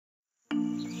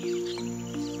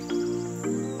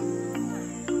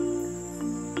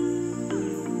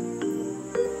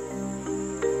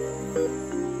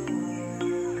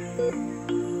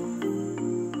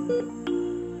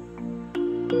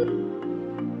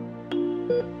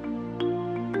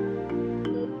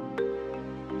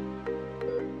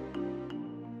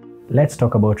Let's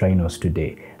talk about rhinos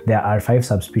today. There are 5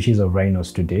 subspecies of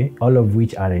rhinos today, all of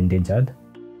which are endangered.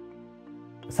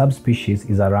 Subspecies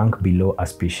is a rank below a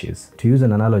species. To use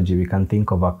an analogy, we can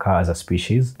think of a car as a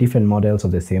species. Different models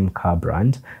of the same car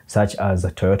brand, such as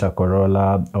a Toyota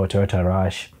Corolla or Toyota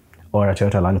Rush or a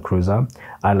Toyota Land Cruiser,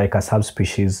 are like a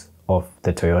subspecies of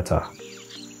the Toyota.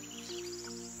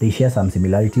 They share some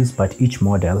similarities, but each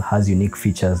model has unique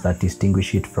features that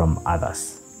distinguish it from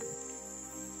others.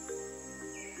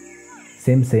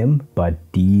 Same, but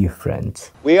different.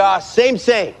 We are same,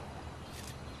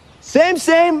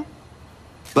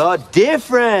 but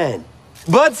different,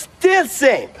 but still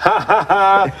same.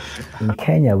 In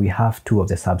Kenya, we have 2 of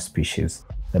the subspecies,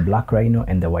 the black rhino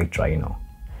and the white rhino.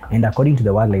 And according to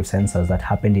the wildlife census that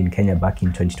happened in Kenya back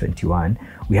in 2021,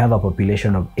 we have a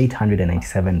population of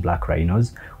 897 black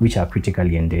rhinos, which are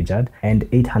critically endangered, and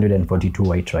 842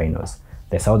 white rhinos,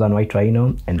 the southern white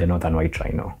rhino and the northern white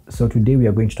rhino. So today we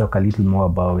are going to talk a little more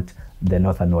about the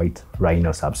northern white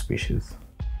rhino subspecies.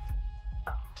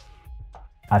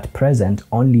 At present,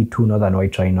 only 2 northern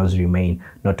white rhinos remain,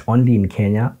 not only in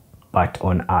Kenya, but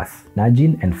on Earth.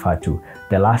 Najin and Fatu,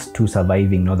 the last 2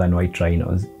 surviving northern white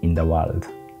rhinos in the world.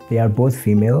 They are both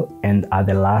female and are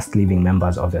the last living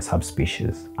members of the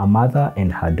subspecies, a mother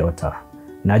and her daughter,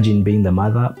 Najin being the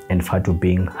mother and Fatu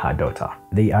being her daughter.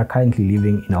 They are currently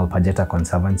living in Olpejeta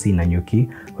Conservancy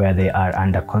Nanyuki, where they are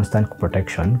under constant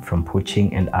protection from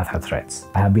poaching and other threats.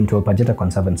 I have been to Olpejeta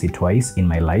Conservancy twice in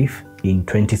my life, in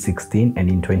 2016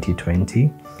 and in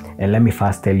 2020. And let me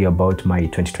first tell you about my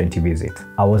 2020 visit.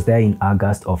 I was there in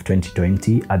August of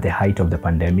 2020 at the height of the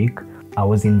pandemic. I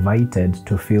was invited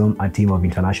to film a team of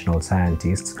international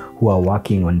scientists who are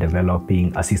working on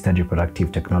developing assisted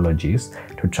reproductive technologies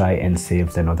to try and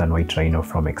save the northern white rhino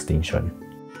from extinction.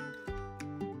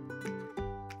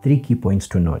 3 key points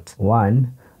to note.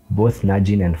 1, both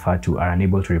Najin and Fatu are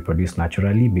unable to reproduce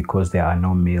naturally because there are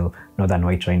no male northern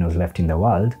white rhinos left in the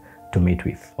world to mate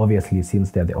with, obviously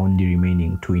since they're the only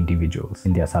remaining 2 individuals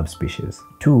in their subspecies.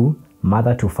 2,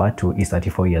 mother to Fatu is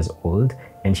 34 years old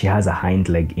and she has a hind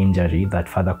leg injury that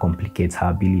further complicates her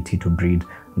ability to breed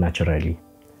naturally.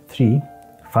 3,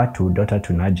 Fatu, daughter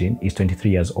to Najin, is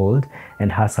 23 years old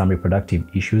and has some reproductive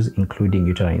issues including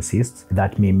uterine cysts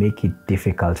that may make it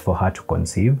difficult for her to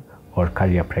conceive or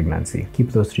carry a pregnancy.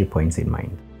 Keep those 3 points in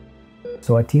mind.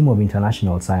 So a team of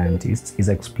international scientists is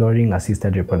exploring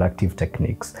assisted reproductive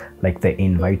techniques like the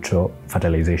in vitro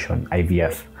fertilization,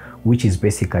 IVF, which is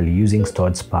basically using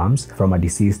stored sperms from a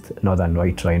deceased northern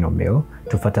white rhino male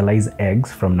to fertilize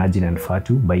eggs from Najin and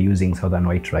Fatu by using southern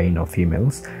white rhino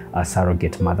females as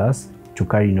surrogate mothers to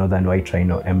carry northern white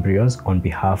rhino embryos on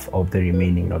behalf of the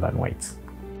remaining northern whites.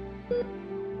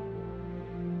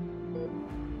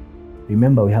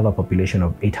 Remember, we have a population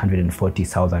of 840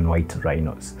 southern white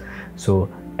rhinos,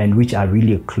 and which are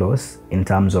really close in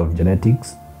terms of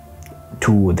genetics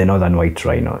to the northern white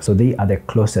rhino. So they are the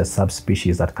closest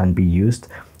subspecies that can be used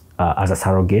as a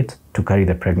surrogate to carry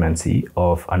the pregnancy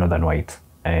of a northern white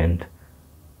and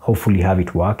hopefully have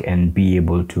it work and be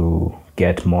able to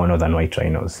get more northern white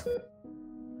rhinos.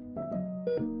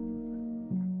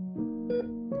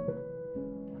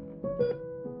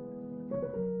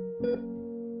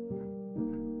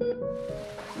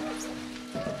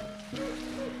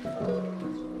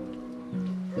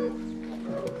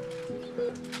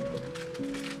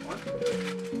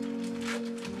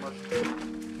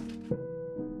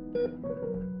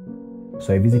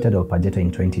 So I visited Olpejeta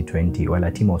in 2020 while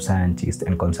a team of scientists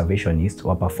and conservationists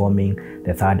were performing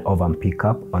the 3rd ovum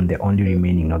pickup on the only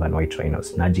remaining northern white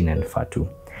rhinos, Najin and Fatu.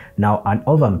 Now, an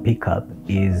ovum pickup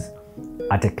is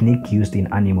a technique used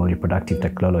in animal reproductive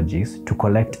technologies to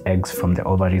collect eggs from the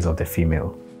ovaries of the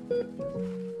female.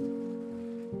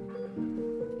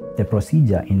 The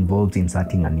procedure involves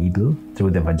inserting a needle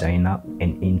through the vagina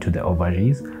and into the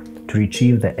ovaries to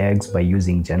retrieve the eggs by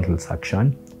using gentle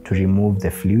suction to remove the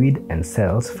fluid and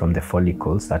cells from the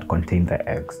follicles that contain the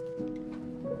eggs.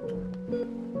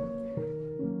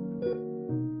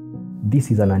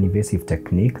 This is an non-invasive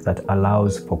technique that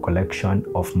allows for collection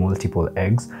of multiple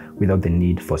eggs without the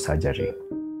need for surgery.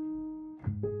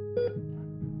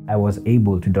 I was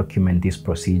able to document this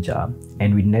procedure,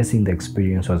 and witnessing the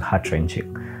experience was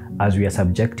heart-wrenching, as we are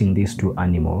subjecting these 2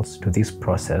 animals to this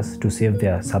process to save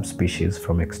their subspecies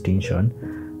from extinction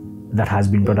that has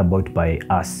been brought about by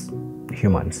us,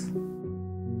 humans.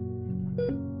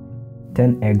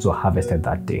 10 eggs were harvested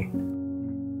that day.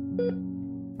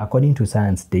 According to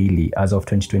Science Daily, as of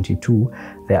 2022,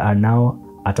 there are now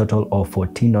a total of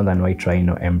 14 northern white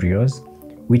rhino embryos,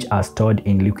 which are stored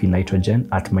in liquid nitrogen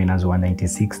at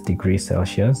 -196 degrees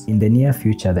Celsius. In the near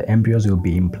future, the embryos will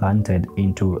be implanted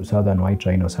into southern white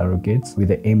rhino surrogates with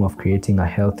the aim of creating a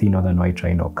healthy northern white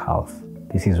rhino calf.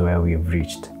 This is where we've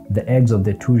reached. The eggs of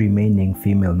the 2 remaining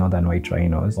female northern white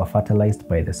rhinos were fertilized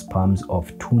by the sperms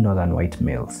of 2 northern white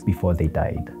males before they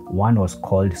died. One was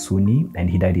called Suni and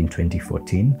he died in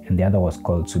 2014, and the other was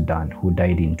called Sudan, who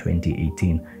died in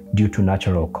 2018 due to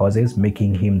natural causes,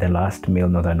 making him the last male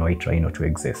northern white rhino to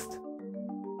exist.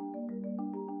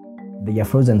 The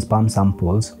frozen sperm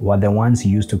samples were the ones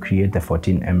used to create the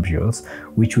 14 embryos,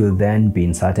 which will then be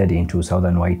inserted into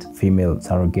southern white female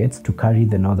surrogates to carry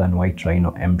the northern white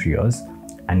rhino embryos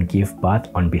and give birth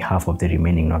on behalf of the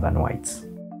remaining northern whites.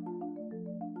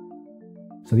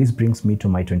 So this brings me to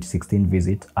my 2016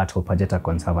 visit at Olpejeta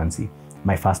Conservancy,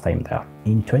 my first time there.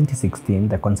 In 2016,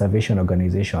 the conservation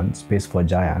organization Space for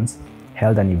Giants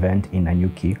held an event in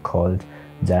Nanyuki called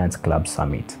Giants Club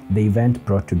Summit. The event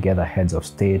brought together heads of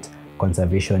state,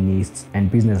 conservationists, and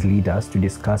business leaders to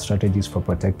discuss strategies for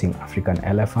protecting African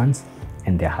elephants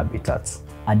and their habitats.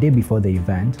 A day before the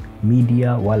event,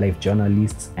 media, wildlife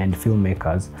journalists, and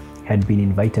filmmakers had been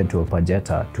invited to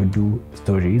Olpejeta to do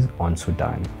stories on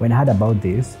Sudan. When I heard about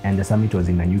this and the summit was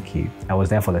in Nanyuki, I was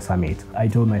there for the summit. I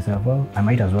told myself, well, I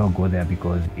might as well go there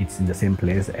because it's in the same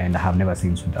place and I have never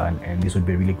seen Sudan, and this would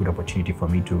be a really good opportunity for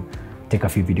me to take a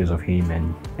few videos of him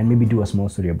and maybe do a small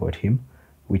story about him,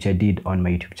 which I did on my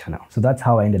YouTube channel. So that's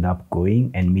how I ended up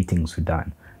going and meeting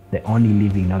Sudan, the only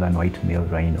living northern white male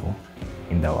rhino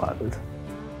in the world.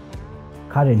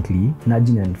 Currently,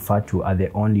 Najin and Fatu are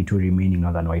the only 2 remaining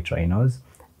northern white rhinos,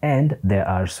 and there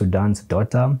are Sudan's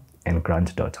daughter and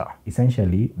granddaughter.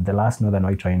 Essentially, the last northern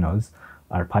white rhinos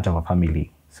are part of a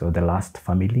family, so the last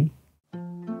family.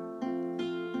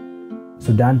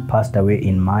 Sudan passed away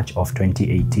in March of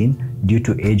 2018 due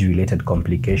to age-related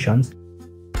complications.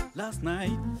 Last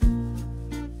night,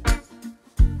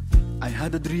 I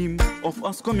had a dream of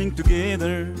us coming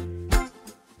together.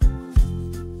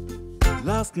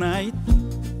 Last night,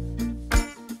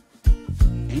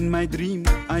 in my dream,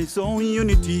 I saw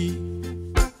unity.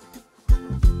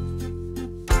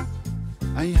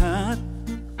 I had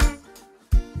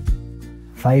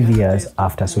 5 years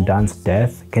after Sudan's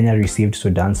death, Kenya received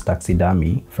Sudan's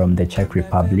taxidermy from the Czech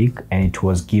Republic, and it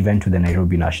was given to the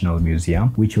Nairobi National Museum,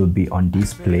 which will be on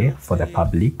display for the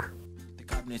public.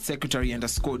 The Cabinet Secretary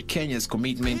underscored Kenya's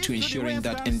commitment to ensuring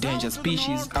that endangered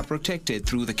species are protected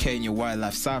through the Kenya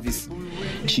Wildlife Service.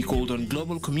 She called on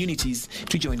global communities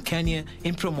to join Kenya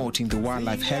in promoting the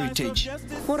wildlife heritage.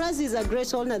 For us, it's a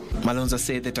great honor. Malonza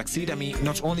said the taxidermy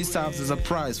not only serves as a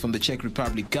prize from the Czech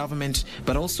Republic government,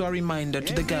 but also a reminder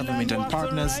to the government and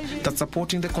partners that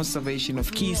supporting the conservation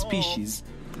of key species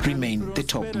remain the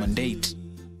top mandate.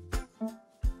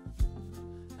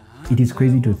 It is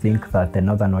crazy to think that the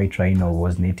northern white rhino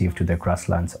was native to the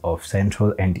grasslands of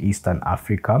Central and Eastern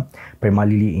Africa,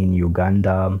 primarily in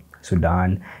Uganda,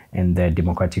 Sudan, and the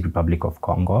Democratic Republic of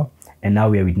Congo. And now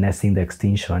we are witnessing the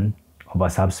extinction of a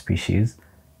subspecies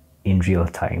in real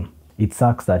time. It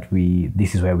sucks that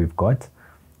this is where we've got,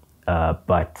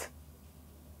 but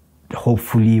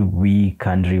hopefully we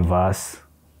can reverse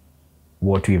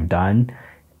what we've done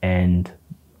and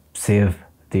save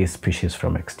this species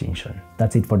from extinction.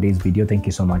 That's it for today's video. Thank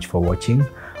you so much for watching.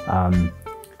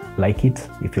 Like it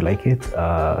if you like it,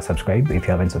 subscribe if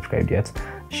you haven't subscribed yet,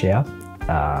 share,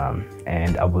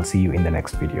 and I will see you in the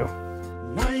next video.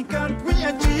 Why can't we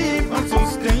achieve a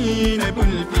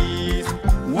sustainable peace?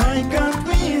 Why can't we